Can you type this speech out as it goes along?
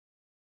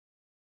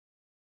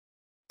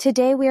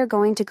Today we are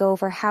going to go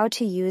over how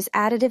to use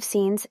additive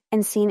scenes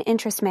and scene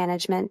interest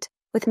management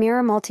with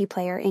Mirror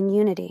Multiplayer in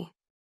Unity.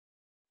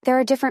 There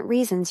are different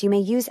reasons you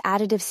may use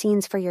additive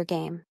scenes for your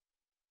game.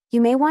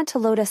 You may want to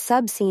load a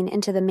sub-scene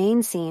into the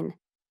main scene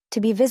to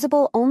be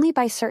visible only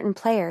by certain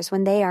players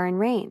when they are in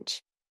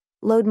range.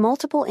 Load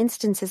multiple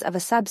instances of a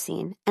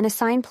sub-scene and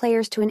assign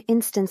players to an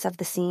instance of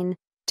the scene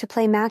to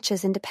play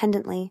matches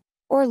independently,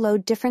 or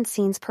load different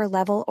scenes per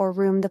level or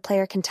room the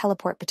player can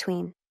teleport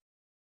between.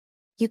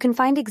 You can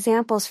find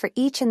examples for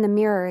each in the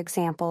mirror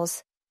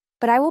examples,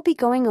 but I will be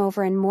going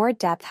over in more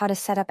depth how to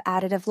set up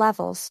additive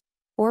levels,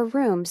 or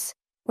rooms,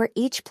 where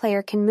each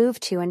player can move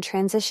to and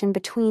transition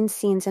between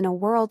scenes in a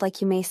world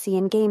like you may see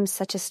in games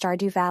such as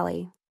Stardew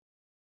Valley.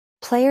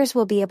 Players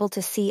will be able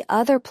to see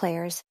other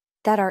players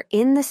that are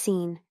in the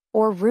scene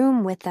or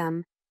room with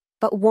them,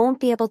 but won't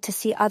be able to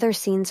see other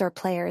scenes or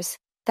players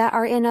that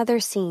are in other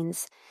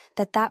scenes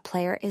that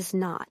player is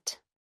not.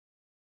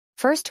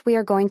 First, we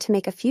are going to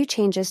make a few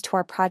changes to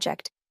our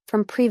project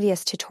from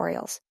previous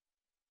tutorials.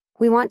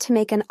 We want to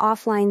make an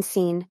offline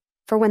scene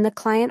for when the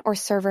client or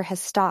server has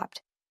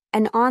stopped,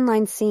 an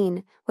online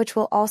scene which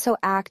will also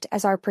act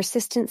as our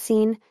persistent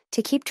scene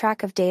to keep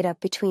track of data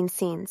between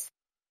scenes,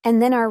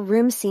 and then our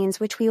room scenes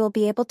which we will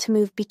be able to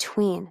move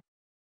between.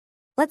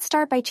 Let's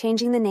start by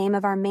changing the name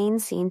of our main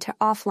scene to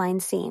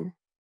offline scene.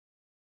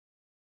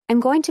 I'm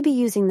going to be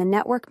using the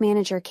Network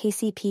Manager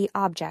KCP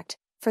object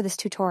for this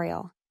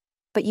tutorial,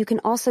 but you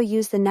can also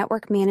use the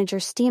Network Manager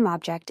Steam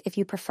object if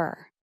you prefer.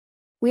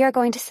 We are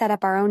going to set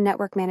up our own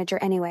Network Manager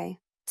anyway,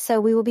 so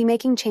we will be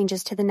making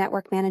changes to the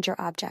Network Manager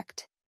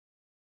object.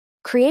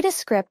 Create a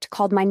script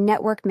called My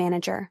Network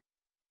Manager.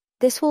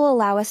 This will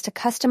allow us to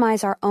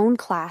customize our own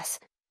class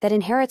that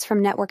inherits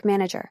from Network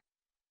Manager.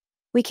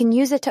 We can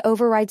use it to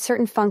override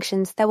certain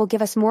functions that will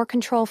give us more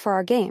control for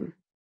our game.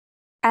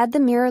 Add the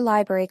Mirror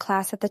Library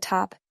class at the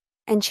top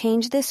and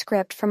change this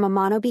script from a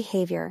mono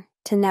behavior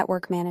to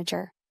Network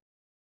Manager.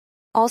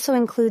 Also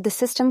include the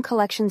System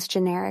Collections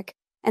generic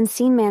and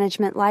Scene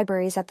Management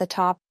libraries at the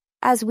top,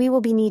 as we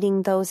will be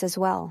needing those as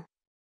well.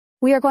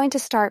 We are going to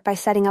start by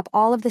setting up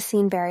all of the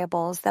scene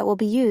variables that will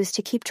be used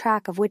to keep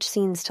track of which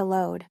scenes to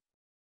load.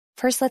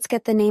 First, let's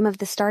get the name of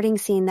the starting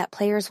scene that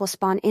players will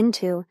spawn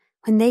into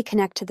when they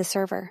connect to the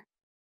server.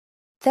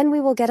 Then we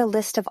will get a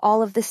list of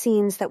all of the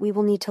scenes that we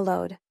will need to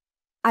load.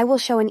 I will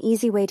show an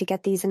easy way to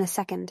get these in a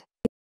second.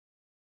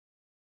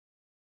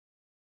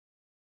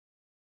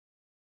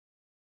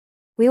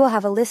 We will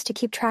have a list to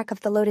keep track of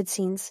the loaded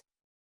scenes.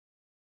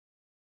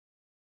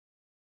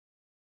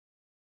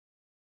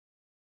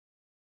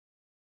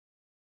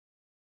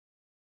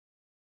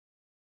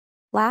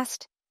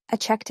 Last, a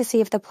check to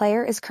see if the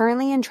player is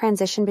currently in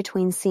transition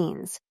between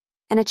scenes,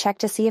 and a check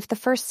to see if the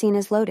first scene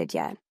is loaded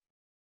yet.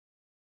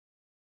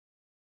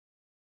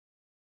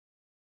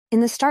 In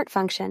the Start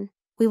function,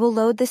 we will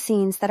load the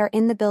scenes that are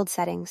in the build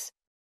settings.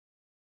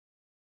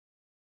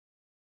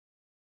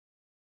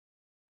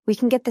 We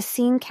can get the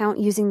scene count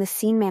using the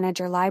Scene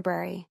Manager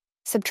library.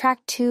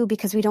 Subtract 2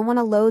 because we don't want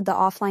to load the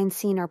offline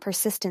scene or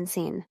persistent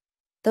scene.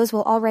 Those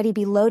will already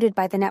be loaded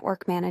by the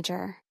Network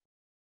Manager.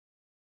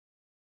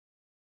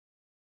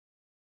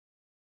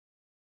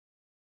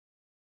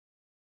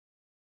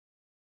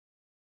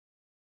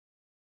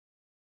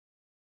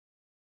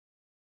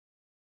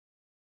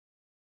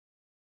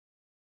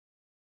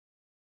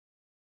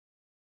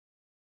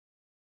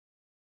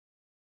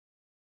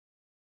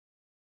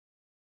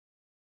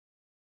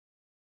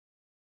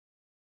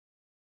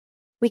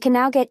 We can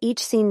now get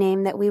each scene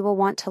name that we will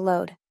want to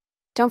load.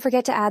 Don't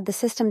forget to add the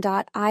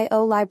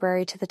system.io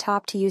library to the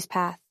top to use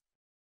path.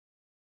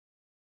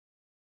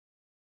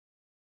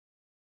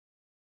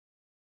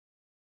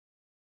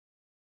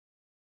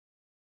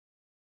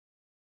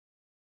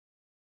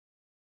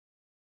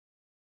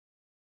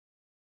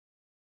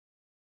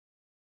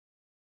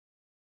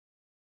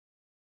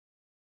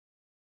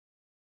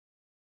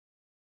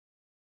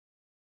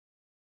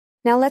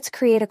 Now let's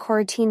create a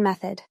coroutine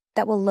method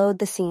that will load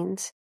the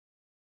scenes.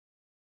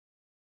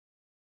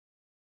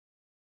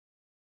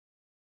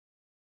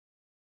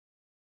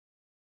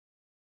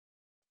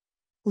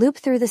 Loop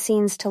through the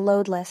scenes to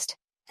load list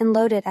and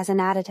load it as an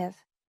additive.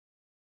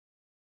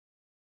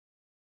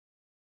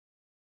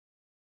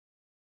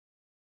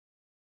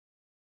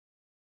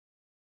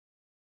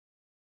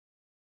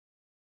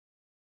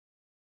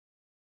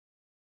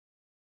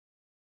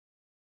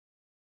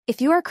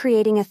 If you are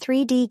creating a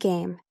 3D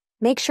game,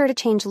 make sure to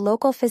change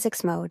local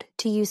physics mode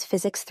to use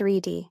Physics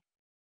 3D.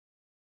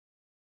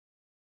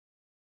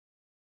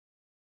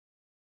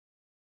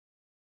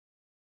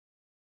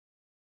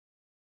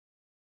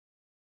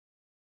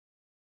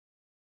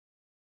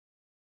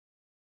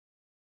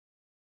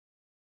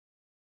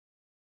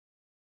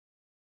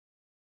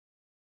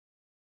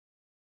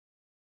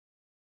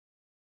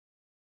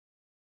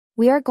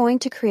 We are going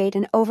to create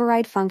an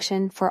override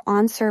function for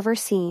on-server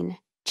scene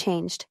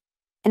changed.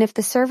 And if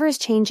the server is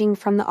changing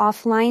from the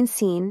offline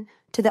scene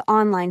to the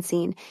online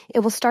scene,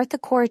 it will start the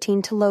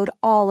coroutine to load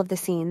all of the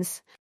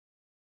scenes.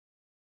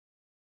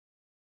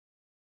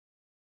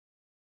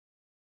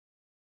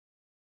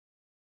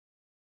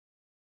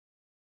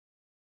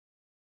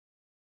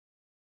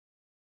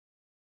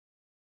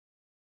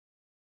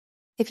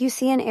 If you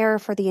see an error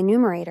for the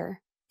enumerator,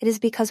 it is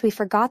because we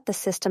forgot the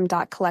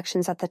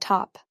system.collections at the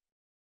top.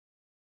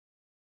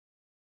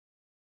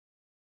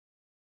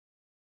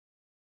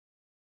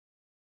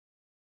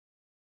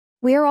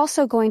 We are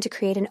also going to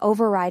create an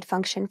override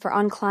function for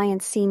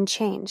onClient scene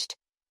changed.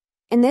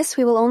 In this,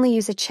 we will only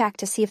use a check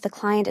to see if the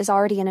client is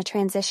already in a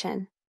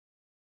transition.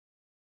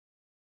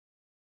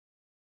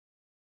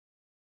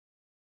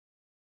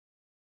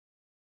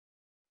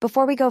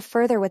 Before we go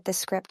further with this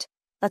script,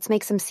 let's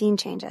make some scene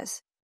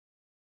changes.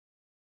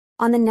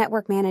 On the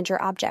Network Manager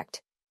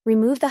object,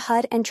 remove the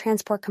HUD and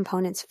transport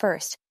components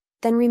first,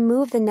 then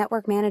remove the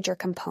Network Manager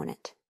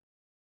component.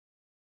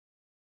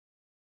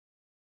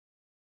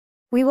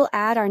 We will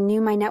add our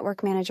new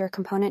MyNetworkManager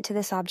component to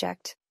this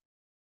object.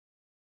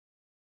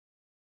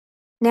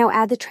 Now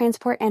add the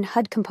transport and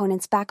HUD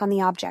components back on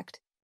the object.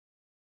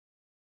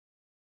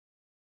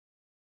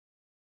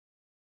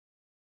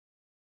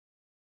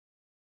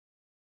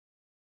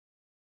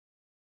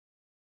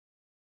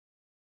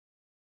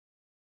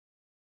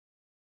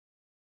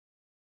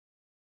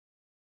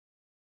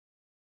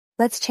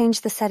 Let's change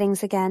the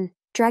settings again.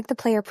 Drag the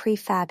player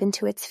prefab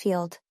into its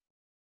field.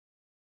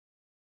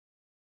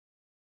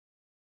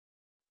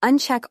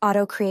 Uncheck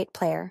Auto Create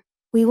Player.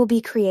 We will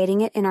be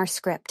creating it in our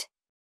script.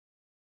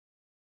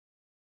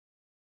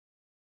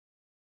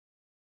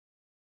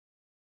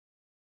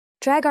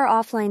 Drag our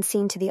offline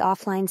scene to the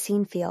offline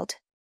scene field.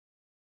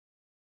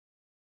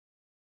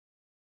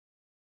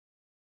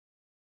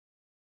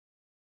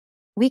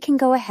 We can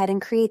go ahead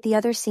and create the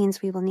other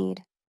scenes we will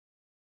need.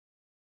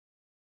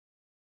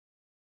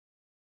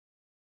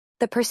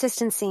 The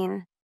persistent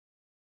scene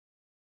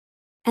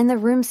and the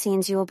room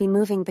scenes you will be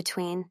moving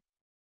between.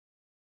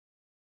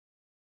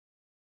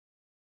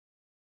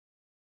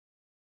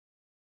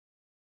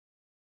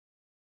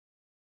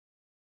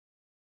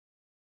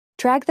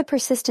 Drag the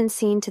persistent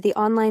scene to the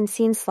online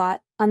scene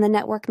slot on the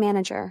Network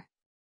Manager.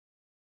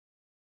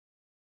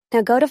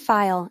 Now go to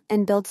File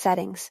and Build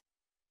Settings.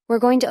 We're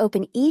going to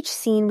open each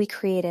scene we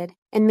created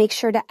and make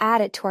sure to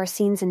add it to our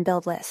Scenes and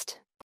Build list.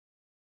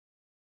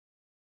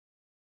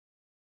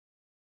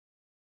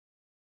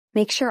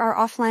 Make sure our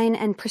offline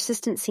and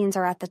persistent scenes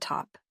are at the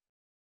top.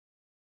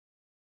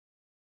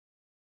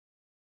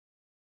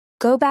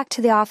 Go back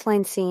to the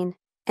offline scene,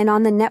 and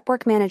on the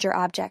Network Manager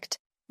object,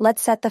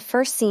 let's set the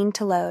first scene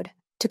to load,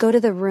 to go to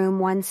the Room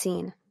 1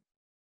 scene.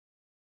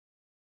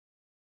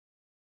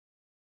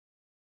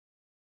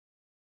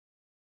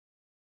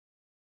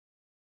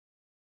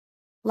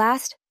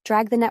 Last,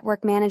 drag the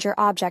Network Manager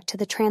object to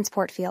the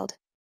transport field.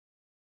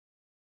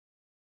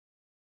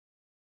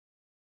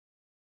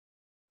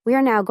 We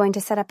are now going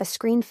to set up a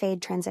screen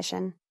fade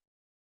transition.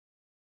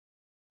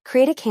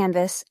 Create a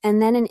canvas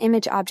and then an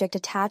image object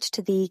attached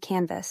to the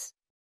canvas.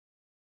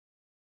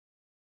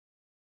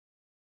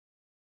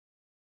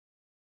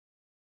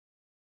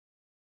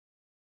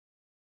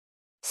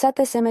 Set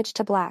this image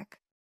to black.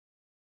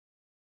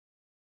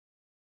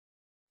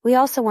 We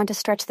also want to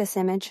stretch this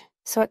image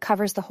so it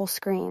covers the whole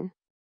screen.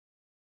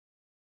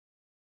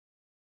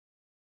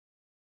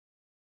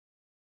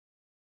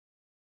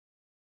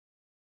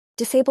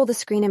 Disable the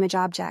screen image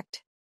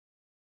object.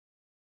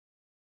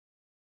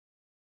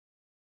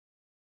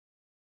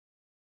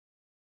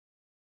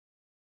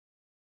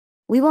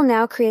 We will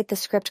now create the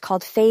script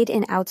called Fade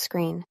in Out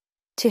Screen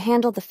to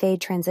handle the fade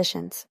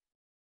transitions.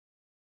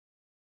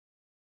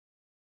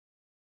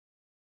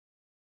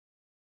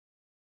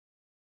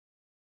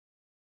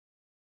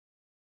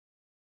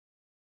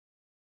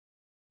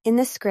 In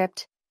this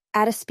script,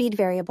 add a speed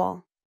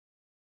variable.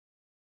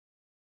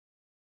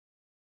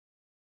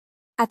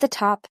 At the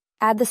top,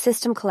 add the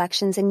system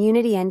collections and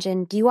Unity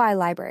Engine UI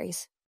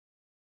libraries.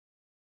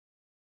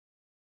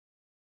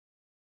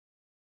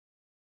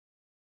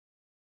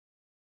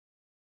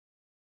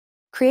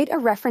 Create a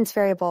reference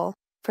variable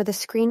for the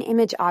screen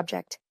image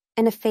object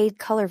and a fade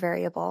color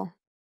variable.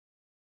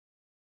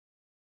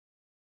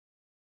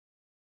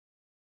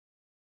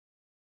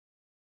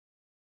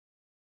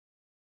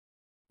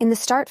 In the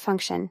start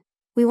function,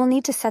 we will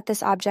need to set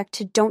this object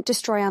to Don't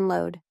Destroy on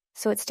Load,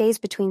 so it stays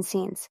between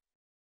scenes.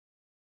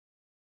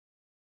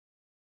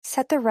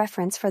 Set the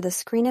reference for the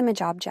screen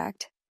image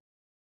object.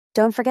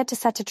 Don't forget to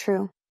set to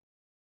true.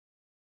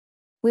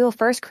 We will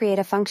first create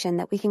a function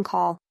that we can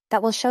call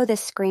that will show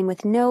this screen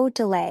with no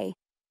delay,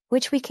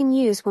 which we can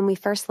use when we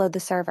first load the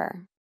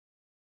server.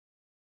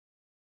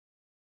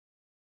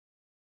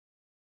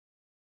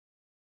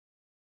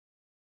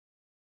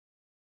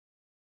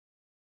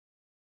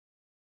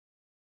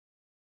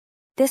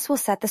 This will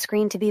set the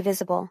screen to be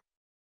visible.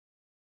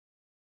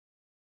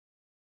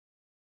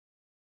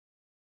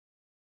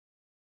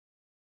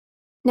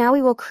 Now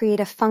we will create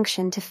a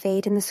function to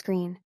fade in the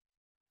screen.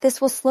 This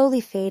will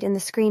slowly fade in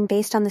the screen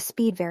based on the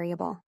speed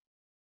variable.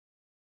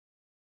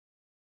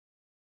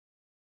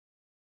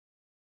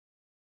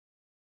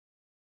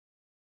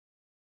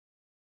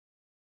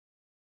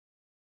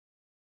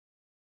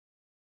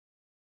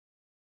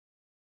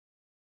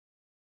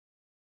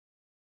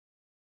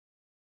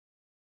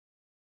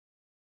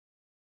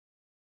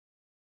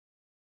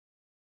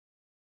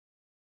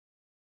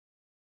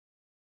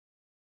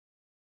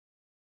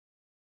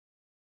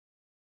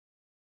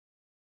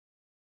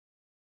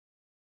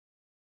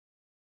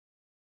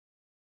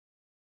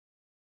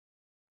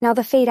 Now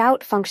the fade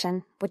out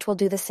function, which will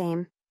do the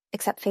same,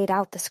 except fade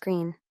out the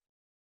screen.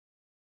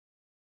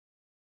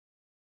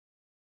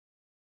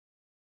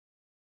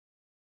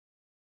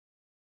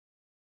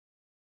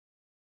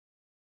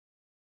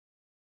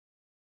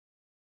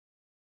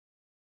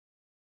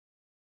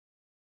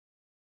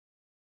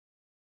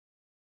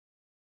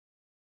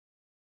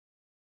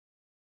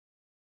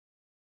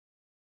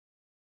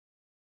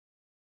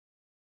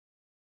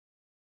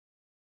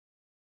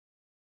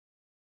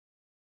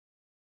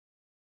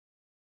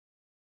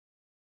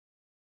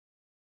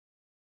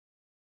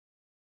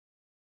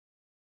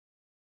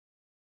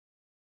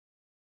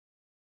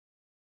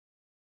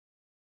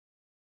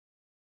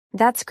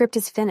 That script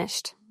is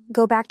finished.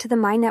 Go back to the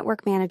My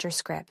Network Manager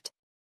script.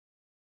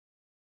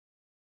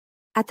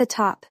 At the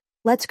top,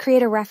 let's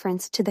create a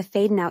reference to the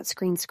Fade and Out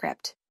screen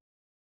script.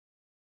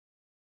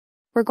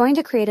 We're going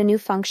to create a new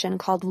function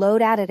called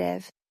Load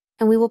Additive,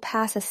 and we will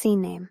pass a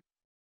scene name.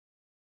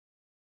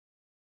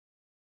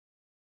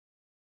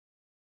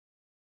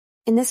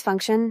 In this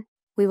function,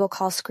 we will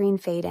call Screen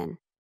Fade In.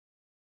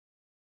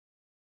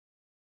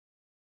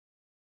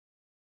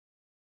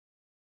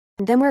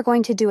 Then we're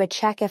going to do a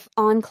check if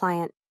on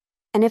client,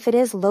 and if it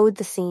is, load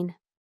the scene.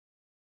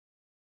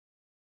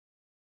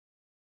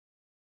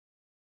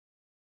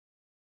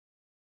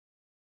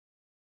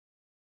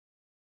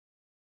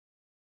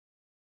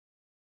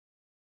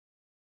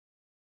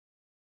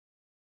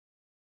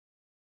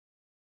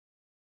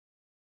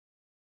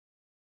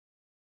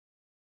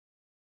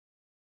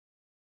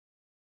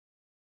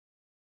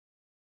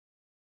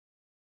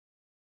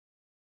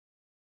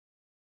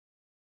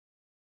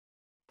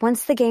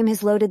 Once the game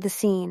has loaded the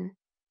scene,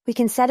 we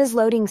can set as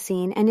loading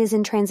scene and is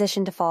in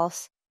transition to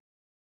false.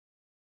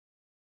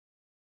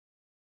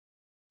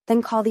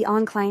 Then call the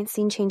onClient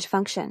scene change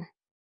function.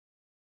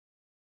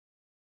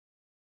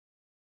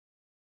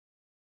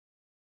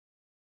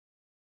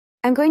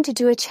 I'm going to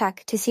do a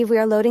check to see if we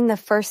are loading the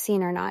first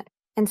scene or not,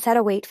 and set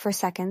a wait for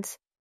seconds.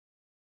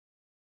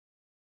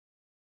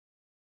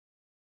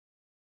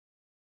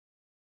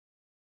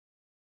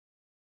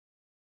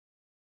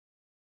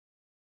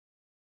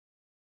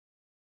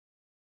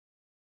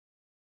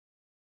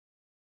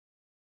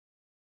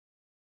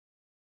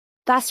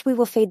 Last, we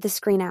will fade the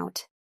screen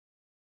out.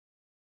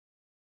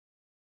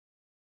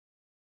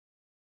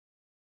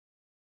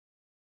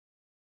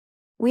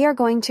 We are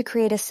going to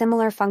create a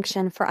similar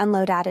function for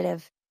Unload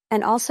Additive,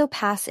 and also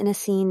pass in a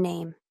scene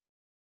name.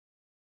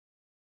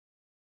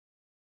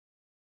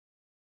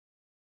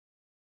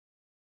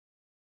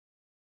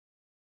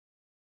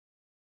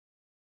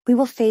 We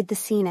will fade the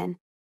scene in.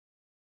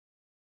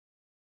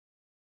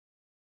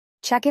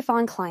 Check if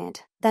on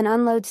client, then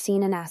unload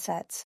scene and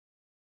assets.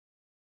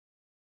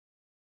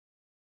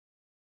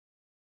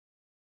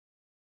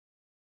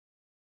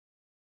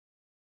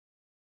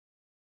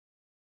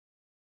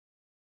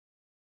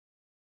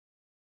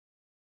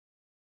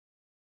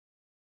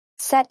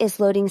 Set is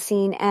loading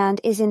scene and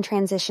is in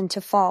transition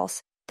to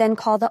false, then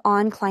call the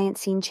onClient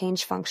scene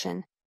change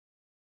function.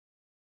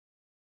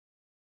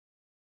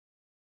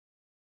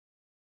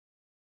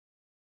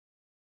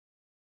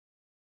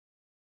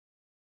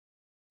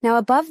 Now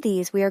above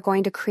these, we are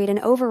going to create an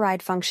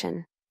override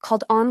function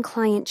called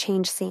onClient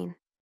change scene.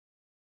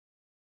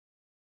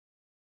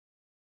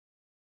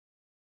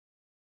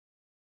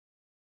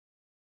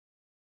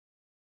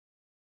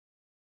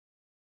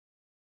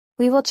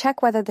 We will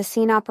check whether the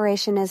scene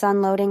operation is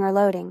unloading or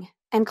loading,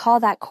 and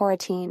call that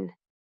coroutine.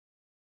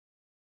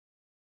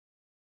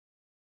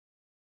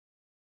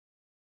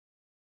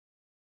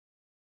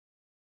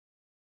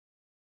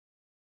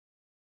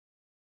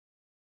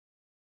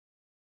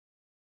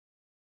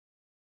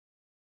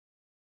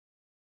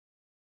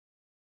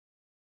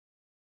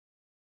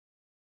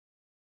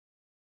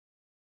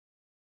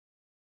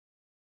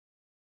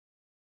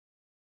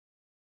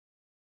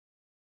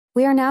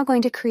 We are now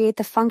going to create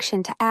the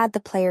function to add the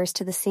players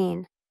to the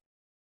scene.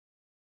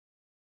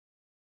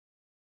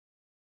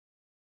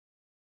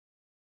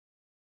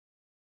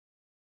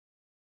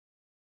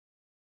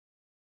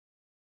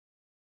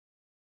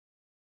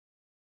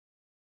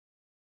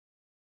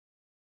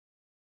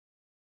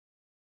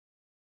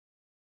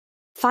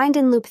 Find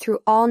and loop through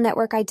all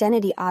network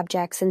identity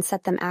objects and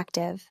set them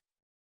active.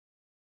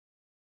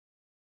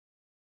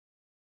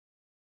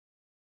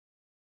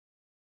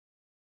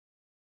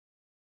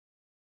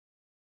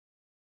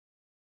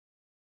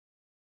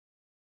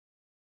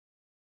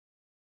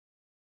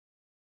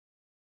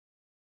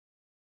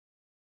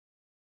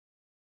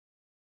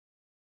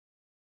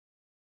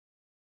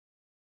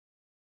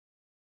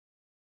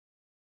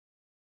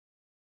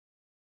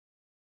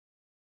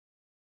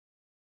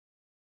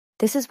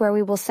 This is where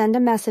we will send a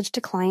message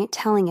to client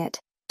telling it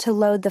to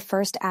load the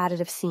first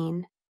additive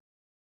scene.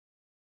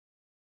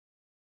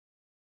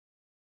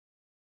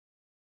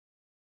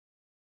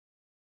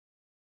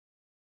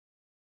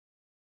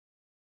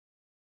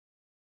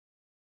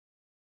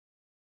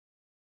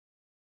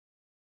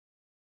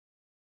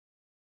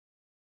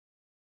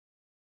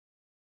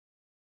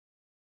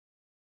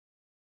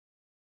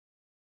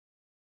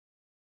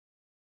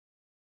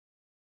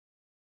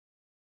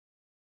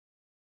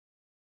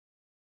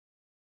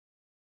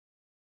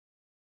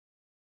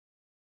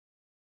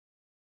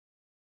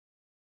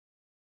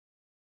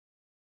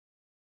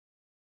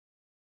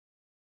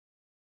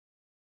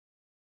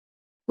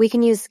 We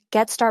can use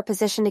Get Start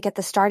Position to get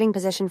the starting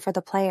position for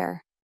the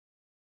player.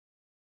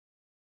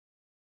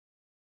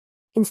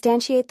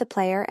 Instantiate the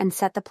player and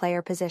set the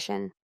player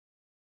position.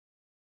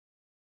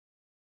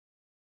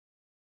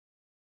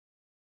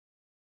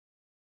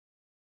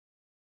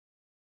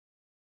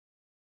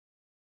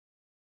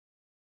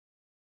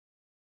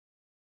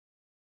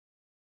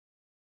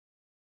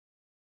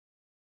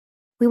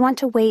 We want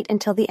to wait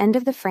until the end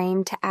of the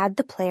frame to add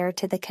the player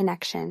to the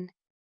connection.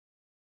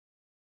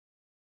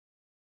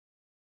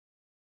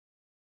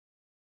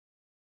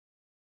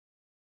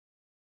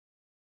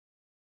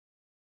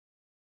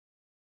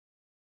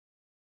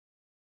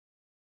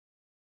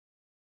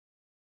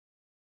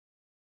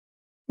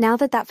 Now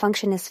that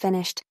function is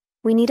finished,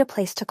 we need a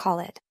place to call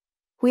it.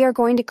 We are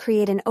going to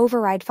create an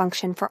override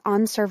function for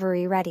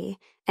onServery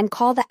and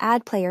call the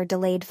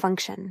addPlayerDelayed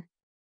function.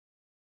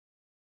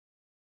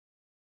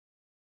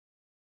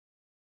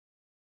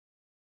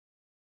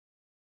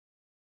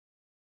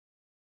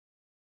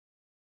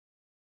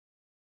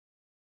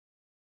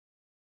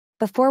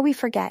 Before we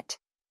forget,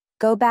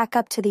 go back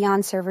up to the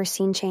onServer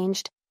scene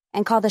changed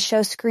and call the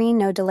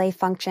showScreenNoDelay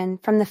function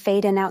from the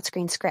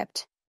FadeIn/OutScreen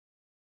script.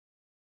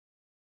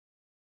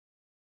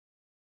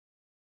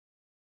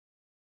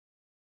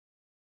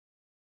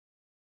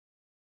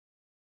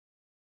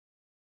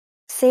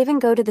 Save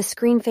and go to the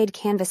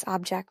ScreenFadeCanvas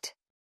object.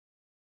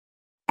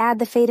 Add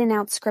the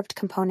FadeIn/Out script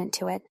component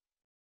to it.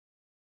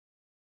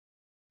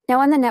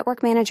 Now on the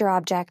Network Manager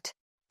object,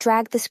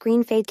 drag the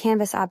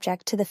ScreenFadeCanvas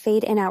object to the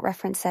FadeIn/Out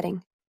reference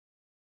setting.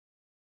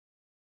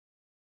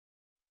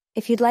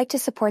 If you'd like to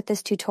support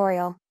this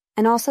tutorial,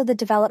 and also the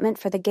development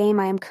for the game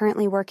I am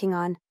currently working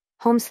on,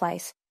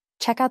 Homeslice,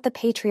 check out the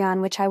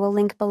Patreon, which I will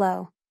link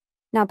below.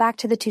 Now back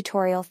to the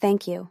tutorial,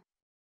 thank you.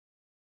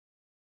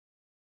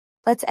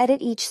 Let's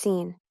edit each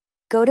scene.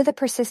 Go to the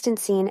persistent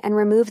scene and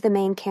remove the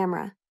main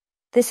camera.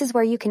 This is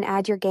where you can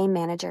add your game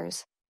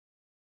managers.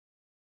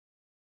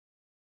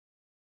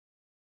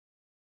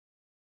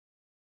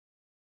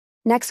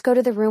 Next, go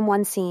to the Room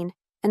 1 scene,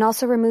 and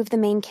also remove the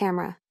main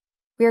camera.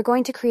 We are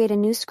going to create a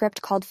new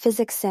script called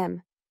Physics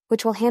Sim,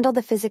 which will handle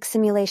the physics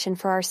simulation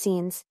for our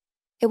scenes.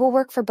 It will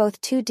work for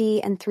both 2D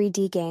and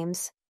 3D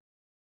games.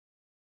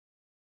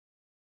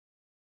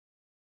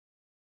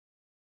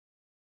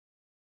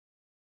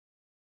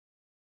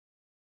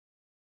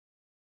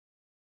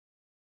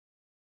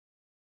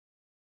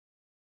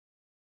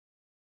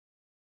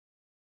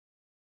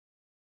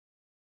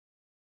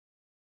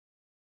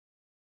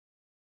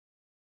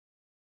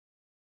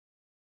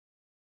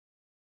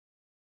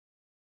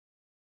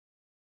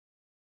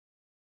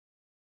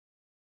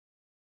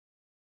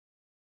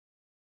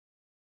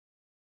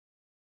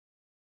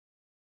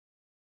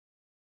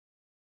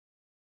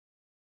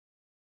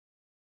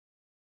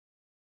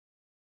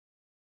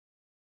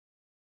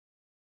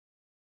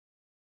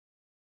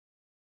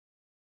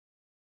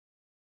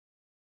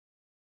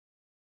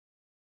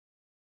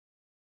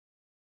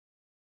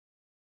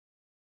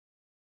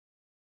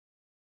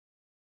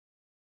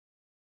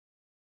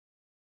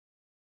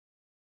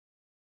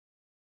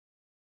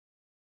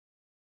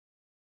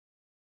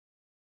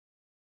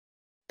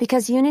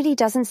 Because Unity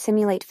doesn't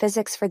simulate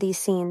physics for these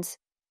scenes,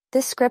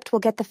 this script will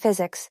get the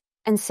physics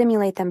and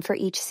simulate them for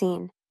each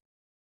scene.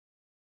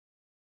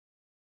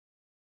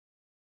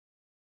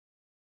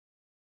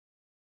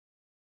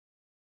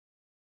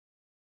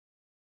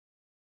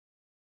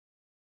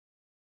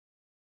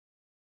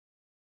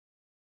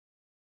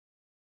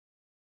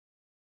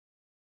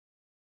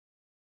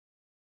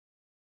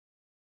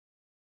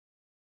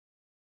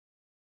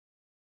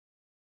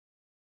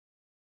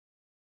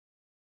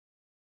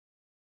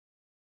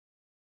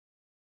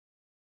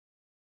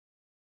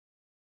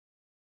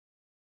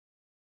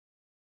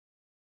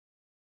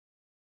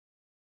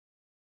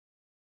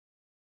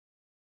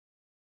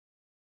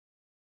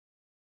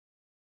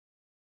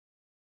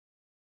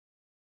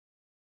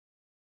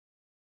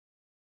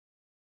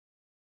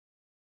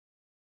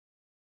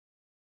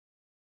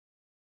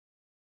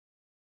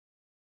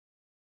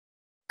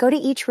 Go to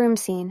each room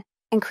scene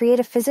and create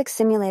a physics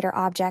simulator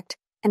object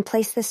and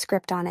place this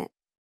script on it.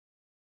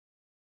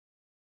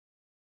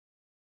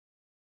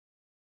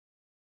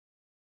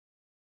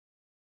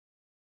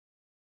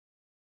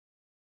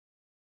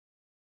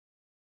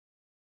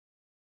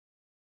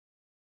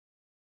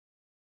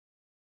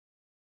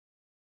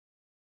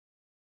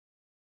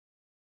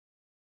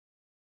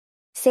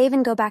 Save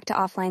and go back to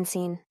offline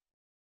scene.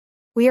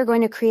 We are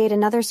going to create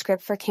another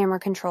script for camera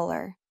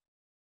controller.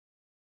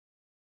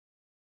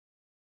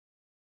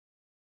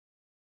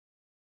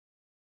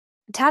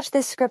 Attach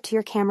this script to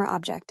your camera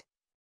object.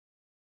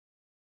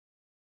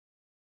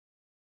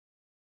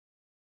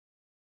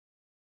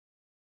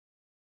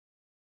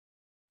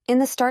 In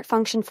the start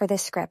function for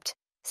this script,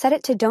 set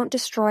it to Don't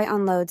Destroy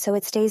on load so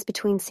it stays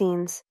between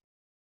scenes.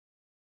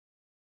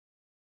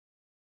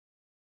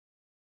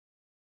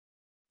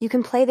 You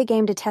can play the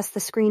game to test the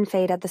screen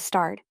fade at the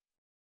start.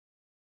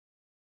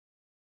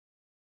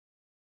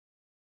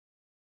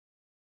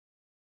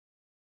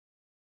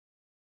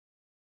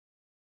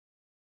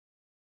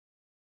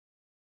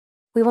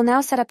 We will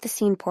now set up the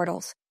scene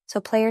portals, so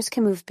players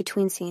can move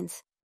between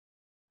scenes.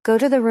 Go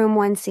to the Room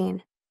 1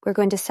 scene. We're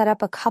going to set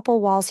up a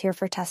couple walls here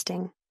for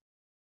testing.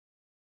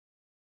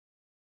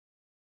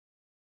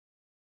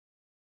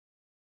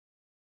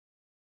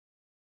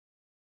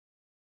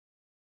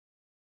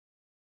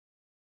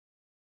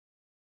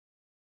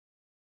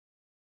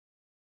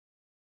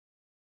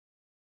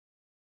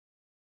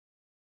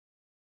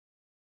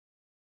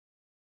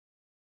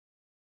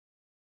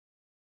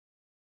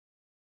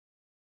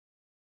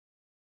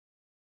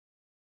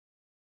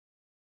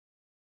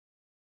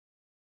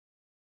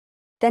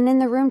 Then in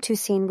the Room 2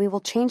 scene, we will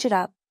change it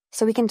up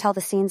so we can tell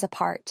the scenes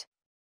apart.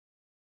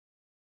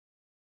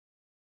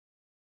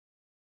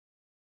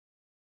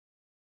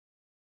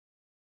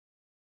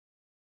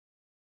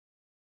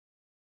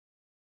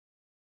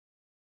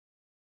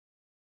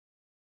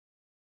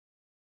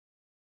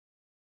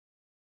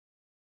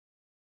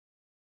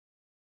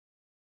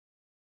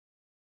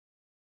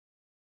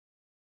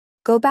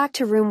 Go back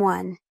to Room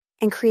 1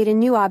 and create a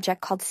new object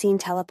called Scene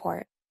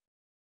Teleport.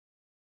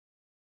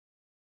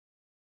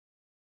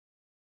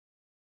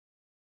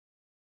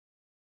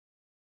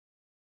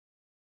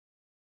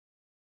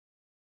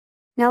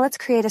 Now let's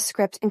create a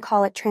script and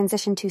call it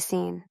Transition to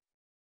Scene.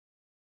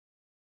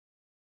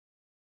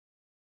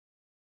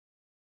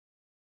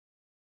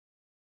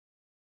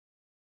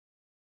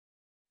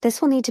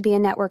 This will need to be a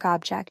network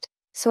object,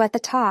 so at the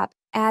top,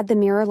 add the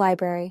mirror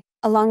library,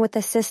 along with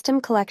the System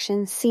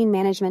Collection, Scene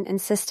Management,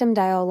 and System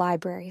Dial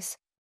libraries.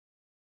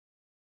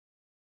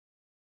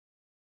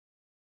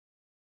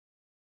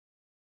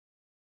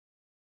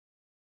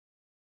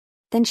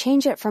 Then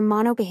change it from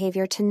mono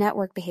behavior to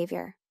network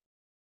behavior.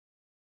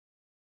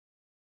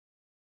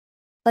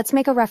 Let's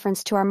make a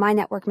reference to our My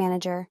Network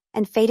Manager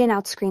and fade in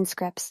out screen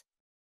scripts.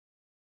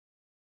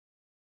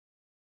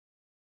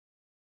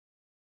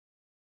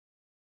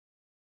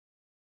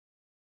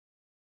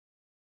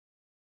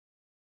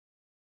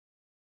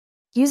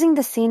 Using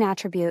the scene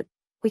attribute,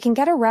 we can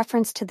get a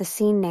reference to the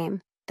scene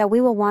name that we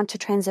will want to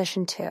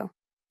transition to,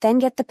 then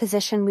get the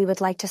position we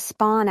would like to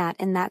spawn at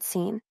in that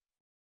scene.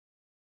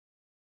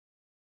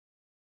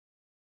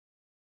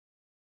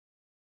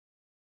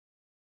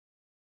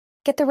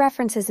 Get the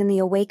references in the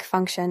awake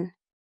function.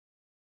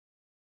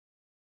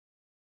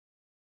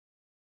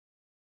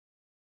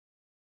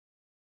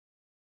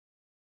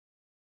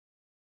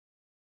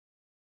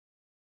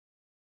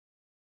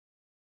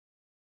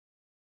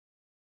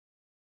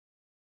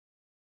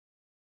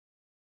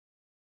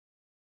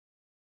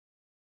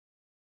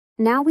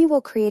 Now we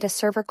will create a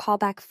server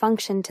callback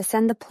function to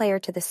send the player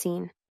to the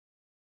scene.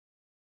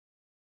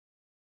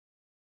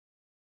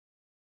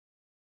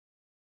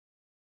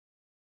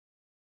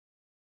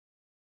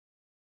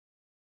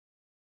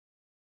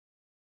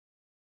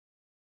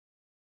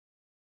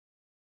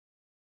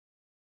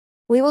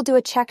 We will do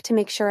a check to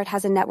make sure it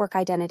has a network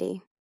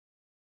identity.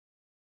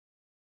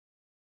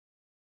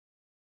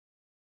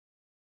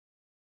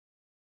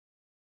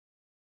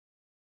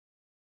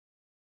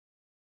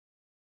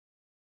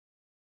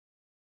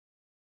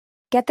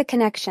 Get the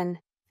connection,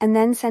 and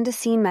then send a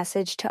scene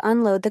message to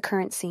unload the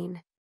current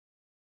scene.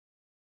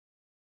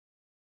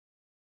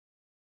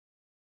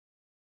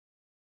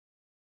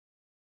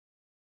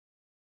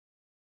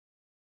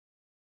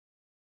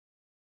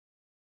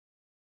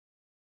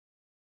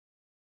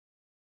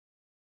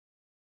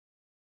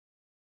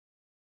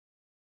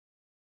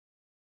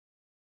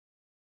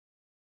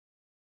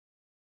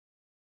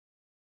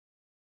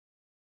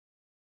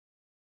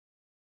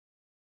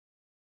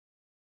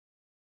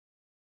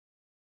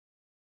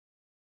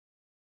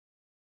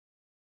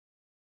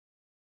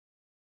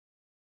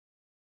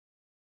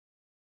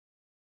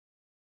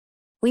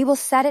 We will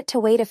set it to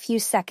wait a few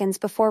seconds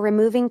before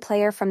removing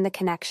player from the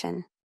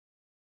connection.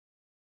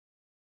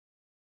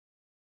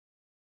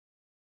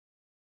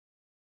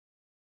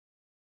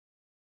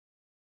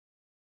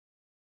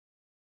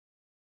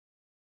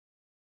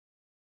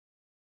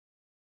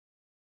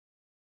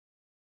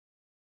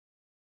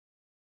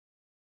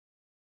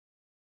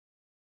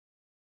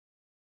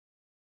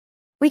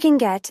 We can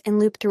get and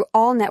loop through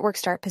all network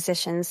start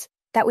positions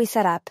that we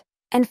set up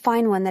and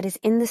find one that is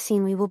in the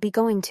scene we will be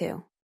going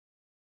to.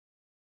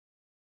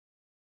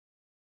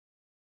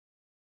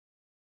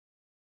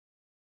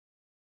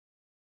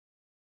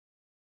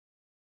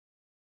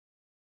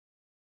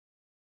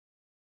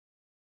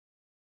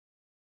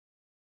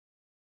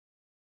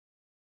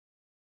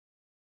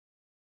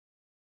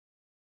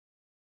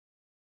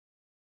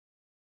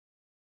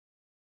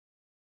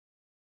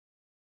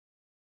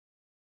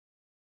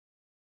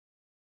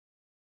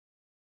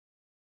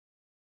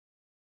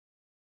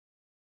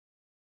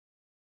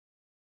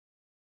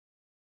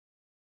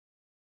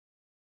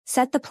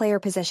 Set the player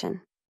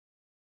position.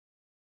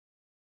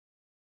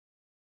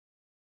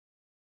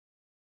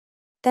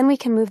 Then we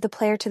can move the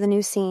player to the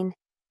new scene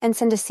and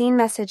send a scene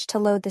message to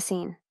load the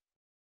scene.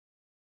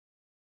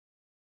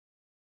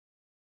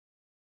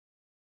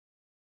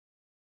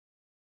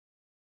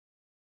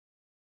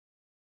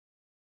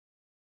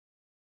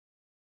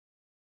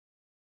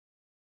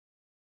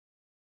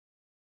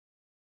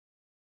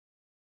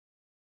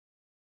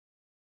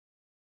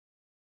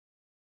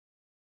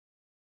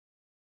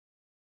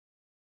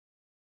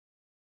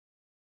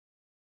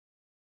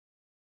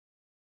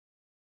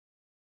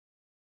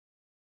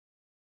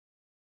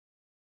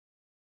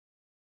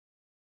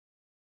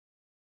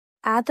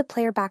 add the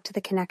player back to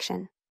the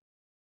connection.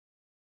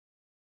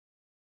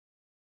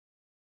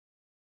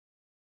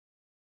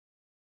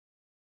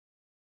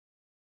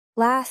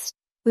 Last,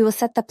 we will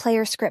set the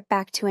player script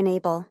back to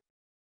enable.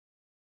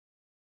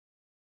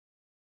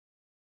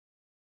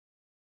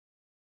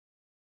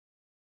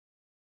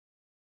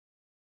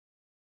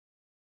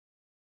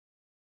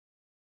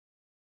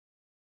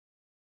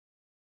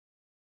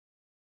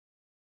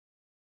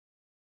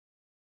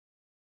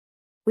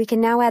 We can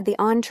now add the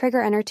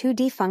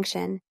onTriggerEnter2D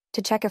function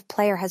to check if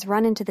player has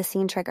run into the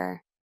scene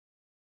trigger.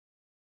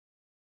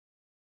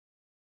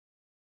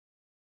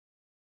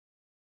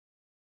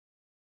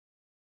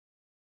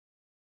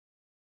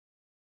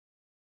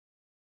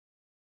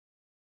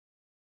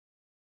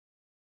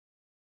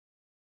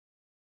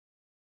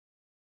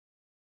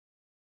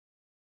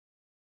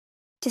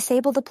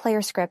 Disable the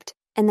player script,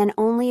 and then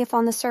only if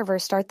on the server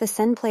start the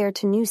Send Player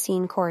to New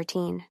Scene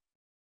coroutine.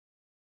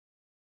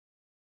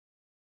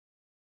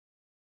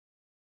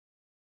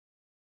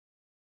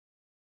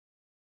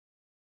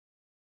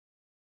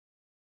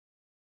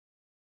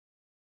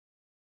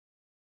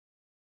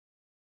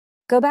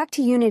 Go back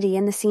to Unity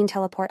in the Scene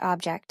Teleport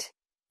object.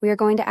 We are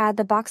going to add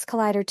the Box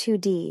Collider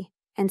 2D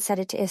and set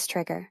it to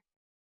isTrigger.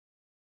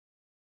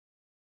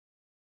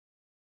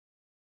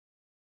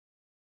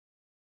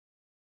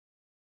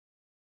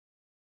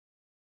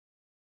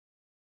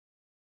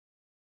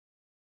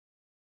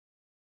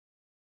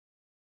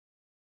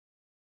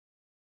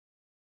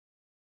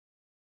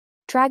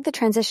 Drag the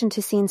Transition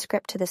to Scene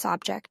script to this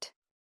object.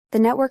 The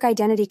Network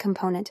Identity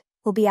component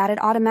will be added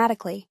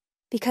automatically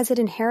because it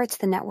inherits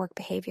the network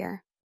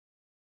behavior.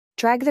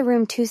 Drag the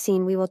Room 2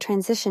 scene we will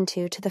transition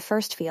to the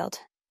first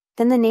field,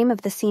 then the name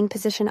of the scene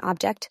position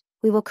object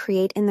we will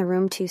create in the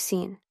Room 2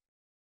 scene.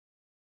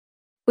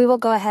 We will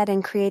go ahead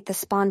and create the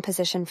spawn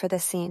position for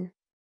this scene.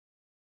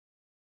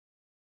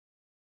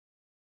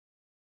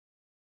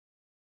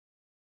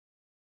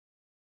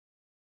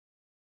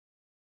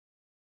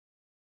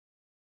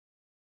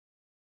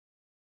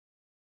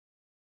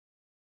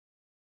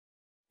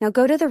 Now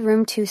go to the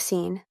Room 2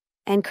 scene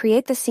and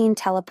create the scene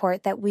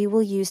teleport that we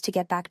will use to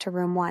get back to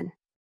Room 1.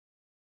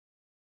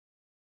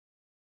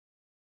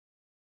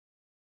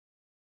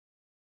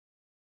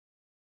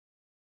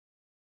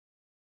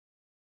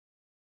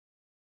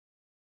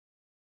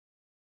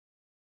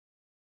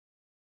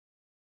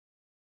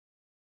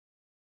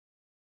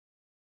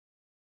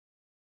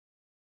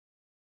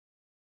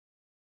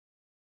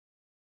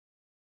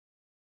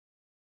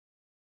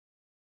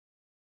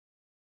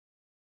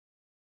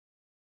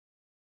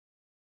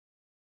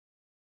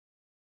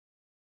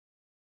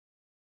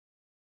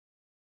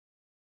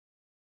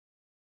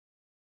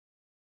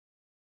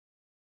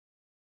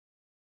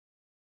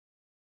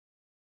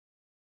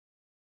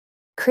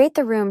 Create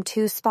the Room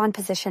 2 spawn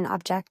position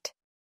object.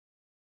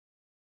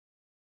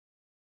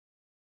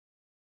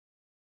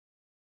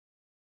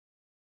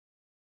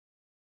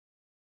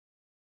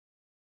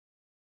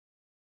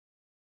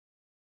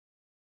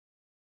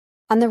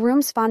 On the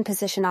Room spawn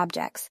position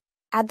objects,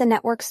 add the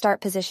Network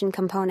Start Position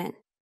component.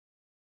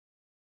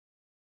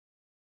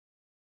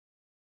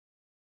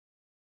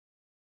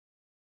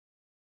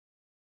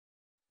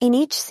 In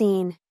each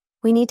scene,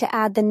 we need to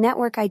add the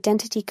Network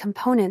Identity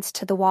components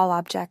to the wall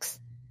objects.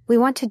 We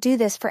want to do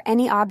this for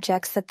any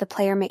objects that the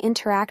player may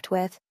interact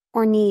with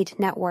or need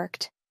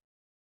networked.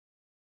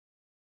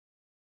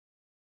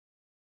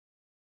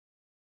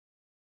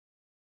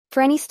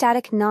 For any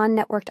static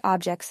non-networked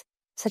objects,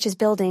 such as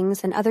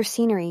buildings and other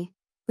scenery,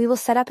 we will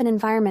set up an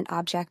environment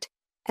object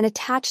and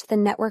attach the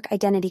Network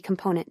Identity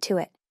component to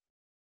it.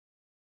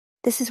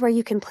 This is where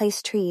you can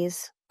place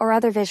trees or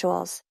other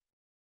visuals.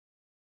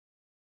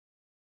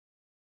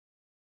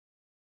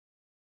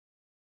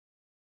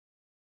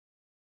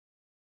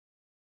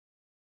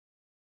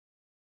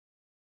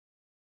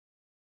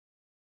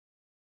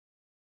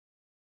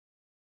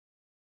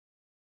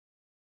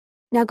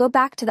 Now go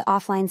back to the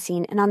offline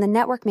scene and on the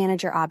Network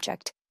Manager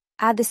object,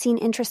 add the Scene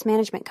Interest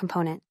Management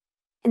component.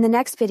 In the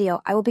next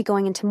video, I will be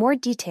going into more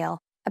detail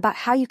about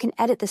how you can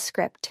edit the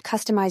script to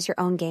customize your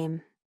own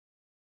game.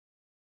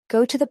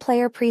 Go to the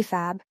player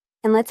prefab,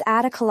 and let's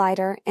add a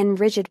collider and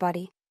rigid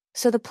body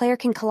so the player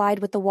can collide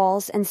with the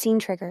walls and scene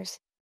triggers.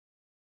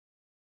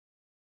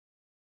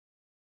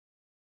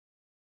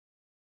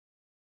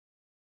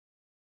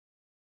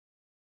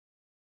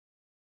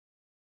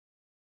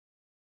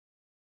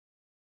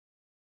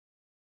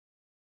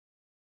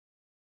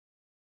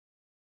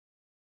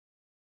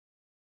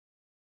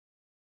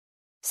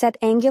 Set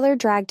angular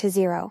drag to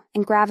 0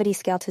 and gravity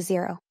scale to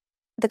 0,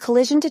 the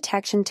collision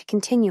detection to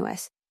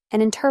continuous,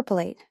 and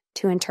interpolate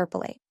to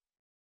interpolate.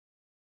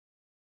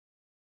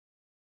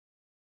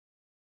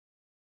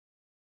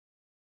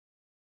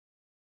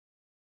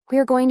 We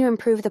are going to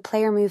improve the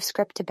player move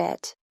script a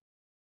bit.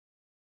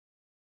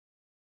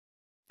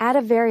 Add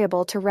a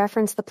variable to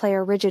reference the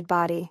player rigid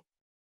body.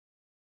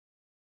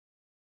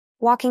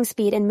 Walking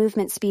speed and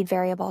movement speed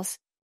variables.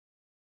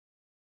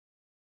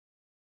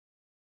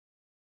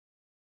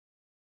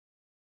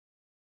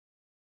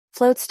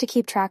 Floats to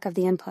keep track of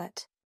the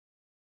input.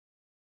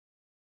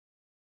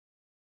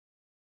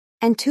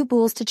 and 2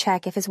 bools to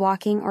check if is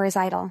walking or is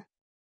idle.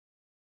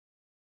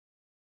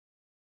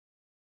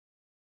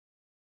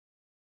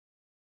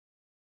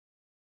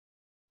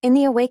 In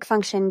the awake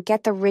function,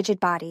 get the rigid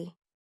body.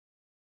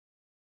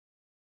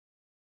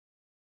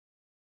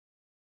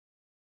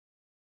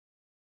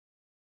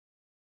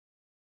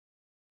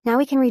 Now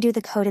we can redo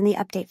the code in the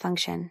update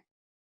function.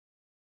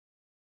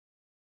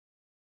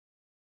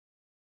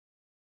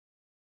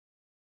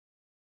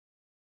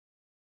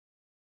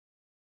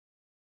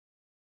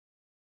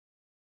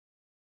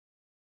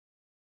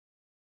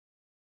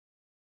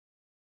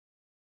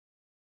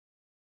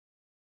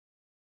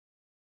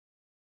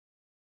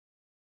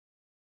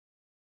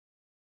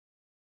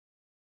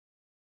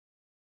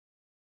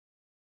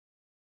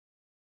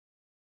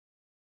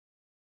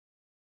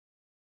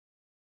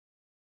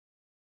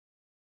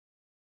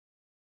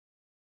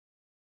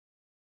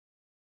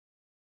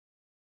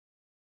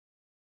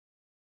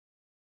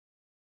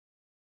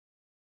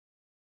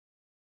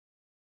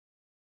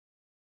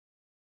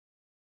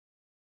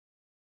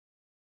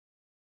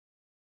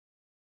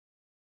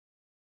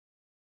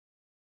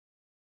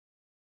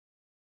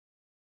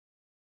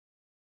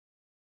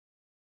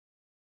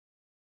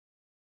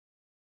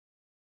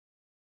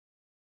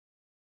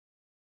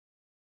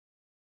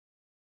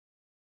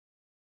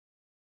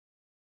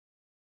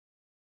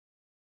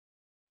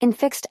 In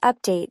fixed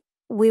update,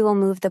 we will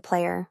move the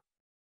player.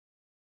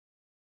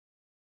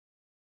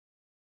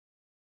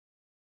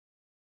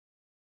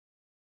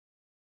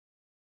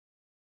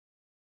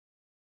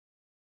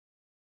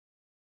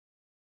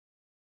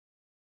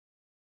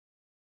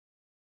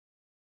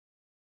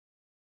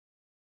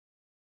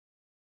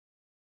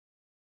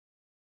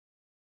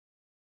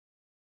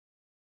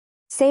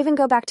 Save and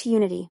go back to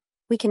Unity.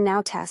 We can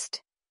now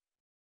test.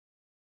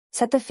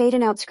 Set the fade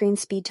and out screen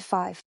speed to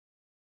 5.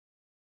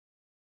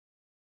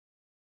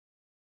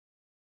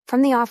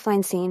 From the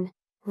offline scene,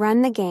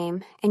 run the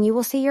game and you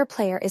will see your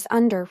player is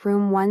under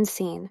Room 1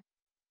 scene.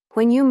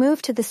 When you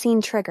move to the scene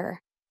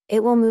trigger,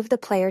 it will move the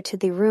player to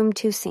the Room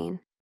 2 scene.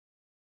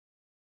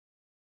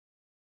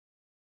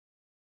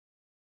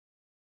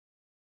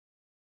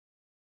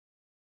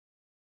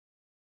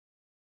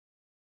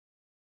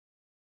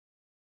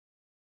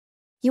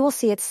 You will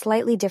see it's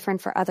slightly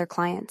different for other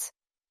clients.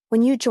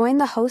 When you join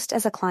the host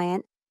as a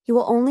client, you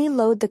will only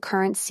load the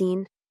current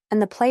scene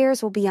and the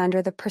players will be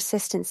under the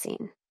persistent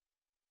scene.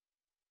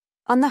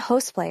 On the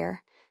host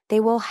player, they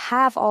will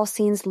have all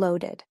scenes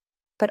loaded,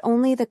 but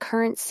only the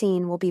current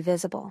scene will be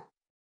visible.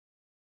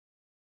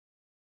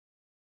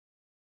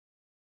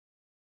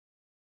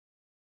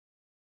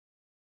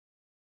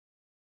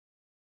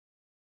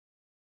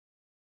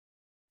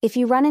 If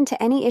you run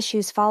into any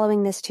issues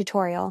following this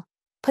tutorial,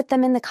 put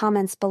them in the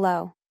comments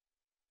below.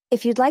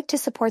 If you'd like to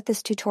support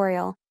this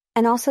tutorial,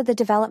 and also the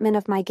development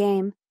of my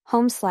game,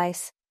 Home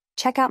Slice,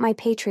 check out my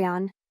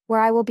Patreon, where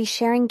I will be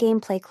sharing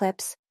gameplay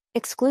clips,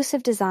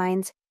 exclusive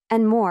designs,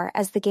 and more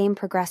as the game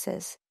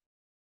progresses.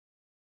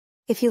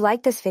 If you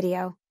like this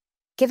video,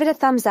 give it a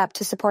thumbs up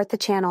to support the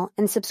channel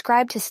and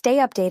subscribe to stay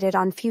updated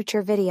on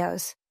future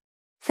videos.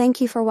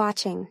 Thank you for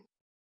watching.